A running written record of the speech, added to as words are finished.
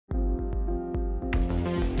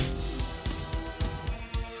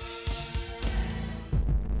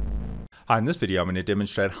Hi, in this video I'm going to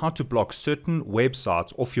demonstrate how to block certain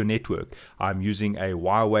websites off your network. I'm using a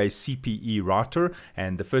Huawei CPE router,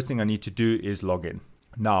 and the first thing I need to do is log in.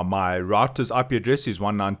 Now, my router's IP address is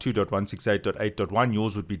 192.168.8.1.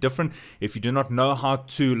 Yours would be different. If you do not know how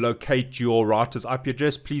to locate your router's IP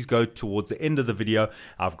address, please go towards the end of the video.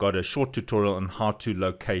 I've got a short tutorial on how to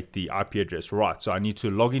locate the IP address. Right, so I need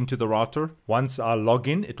to log into the router. Once I log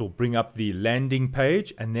in, it will bring up the landing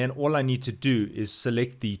page, and then all I need to do is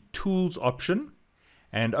select the Tools option.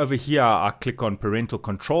 And over here, I click on Parental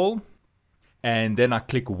Control, and then I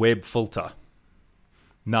click Web Filter.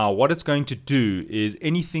 Now, what it's going to do is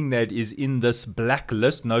anything that is in this black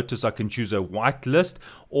list, notice I can choose a white list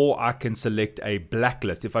or I can select a black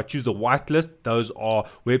list. If I choose the white list, those are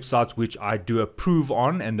websites which I do approve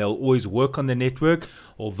on and they'll always work on the network.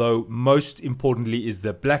 Although most importantly is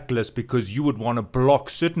the blacklist, because you would want to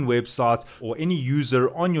block certain websites or any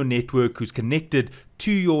user on your network who's connected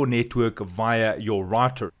to your network via your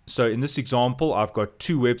router. So in this example, I've got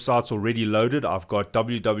two websites already loaded. I've got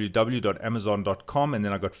www.amazon.com and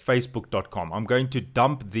then I've got facebook.com. I'm going to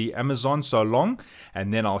dump the Amazon so long,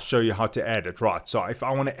 and then I'll show you how to add it. Right, so if I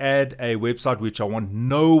want to add a website which I want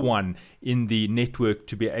no one in the network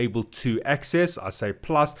to be able to access, I say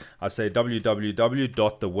plus, I say www.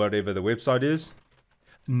 The whatever the website is.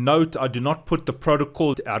 Note, I do not put the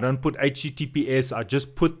protocol, I don't put HTTPS, I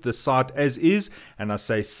just put the site as is and I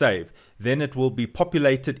say save. Then it will be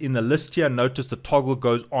populated in the list here. Notice the toggle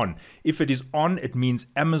goes on. If it is on, it means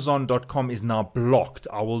Amazon.com is now blocked.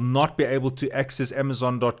 I will not be able to access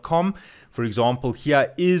Amazon.com. For example,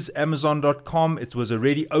 here is Amazon.com. It was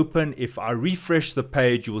already open. If I refresh the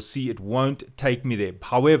page, you will see it won't take me there.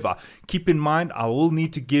 However, keep in mind, I will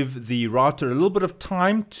need to give the router a little bit of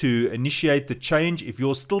time to initiate the change. If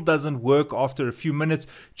yours still doesn't work after a few minutes,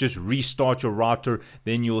 just restart your router.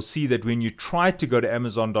 Then you'll see that when you try to go to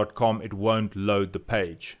Amazon.com, it won't load the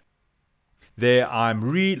page. There, I'm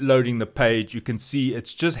reloading the page. You can see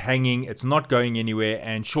it's just hanging, it's not going anywhere,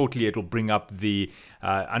 and shortly it will bring up the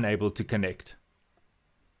unable to connect.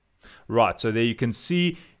 Right, so there you can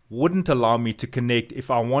see wouldn't allow me to connect.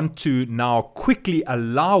 If I want to now quickly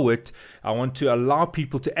allow it, I want to allow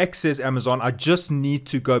people to access Amazon, I just need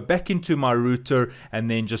to go back into my router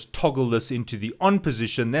and then just toggle this into the on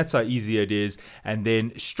position. That's how easy it is. And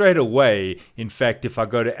then straight away, in fact, if I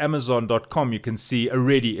go to Amazon.com, you can see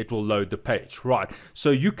already it will load the page. Right,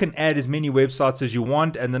 so you can add as many websites as you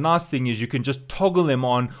want, and the nice thing is you can just toggle them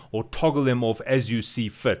on or toggle them off as you see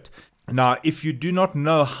fit. Now, if you do not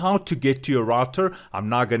know how to get to your router, I'm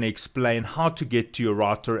now going to explain how to get to your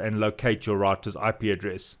router and locate your router's IP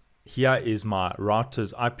address. Here is my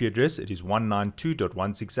router's IP address. It is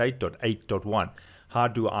 192.168.8.1. How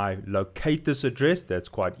do I locate this address? That's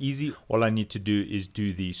quite easy. All I need to do is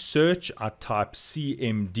do the search. I type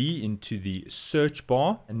CMD into the search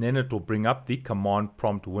bar, and then it will bring up the command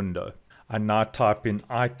prompt window. I now type in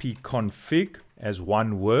ipconfig as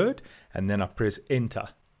one word, and then I press enter.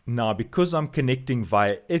 Now, because I'm connecting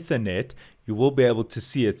via Ethernet, you will be able to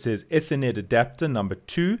see it says Ethernet adapter number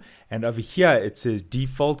 2, and over here it says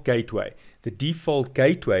default gateway. The default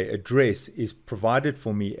gateway address is provided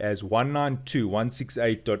for me as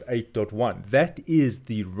 192.168.8.1. That is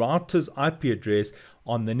the router's IP address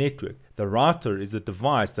on the network. The router is the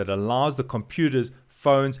device that allows the computers,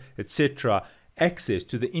 phones, etc. access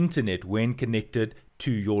to the internet when connected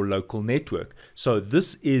to your local network. So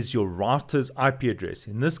this is your router's IP address.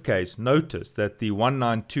 In this case, notice that the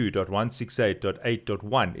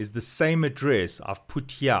 192.168.8.1 is the same address I've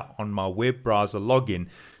put here on my web browser login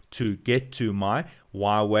to get to my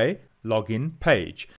Huawei login page.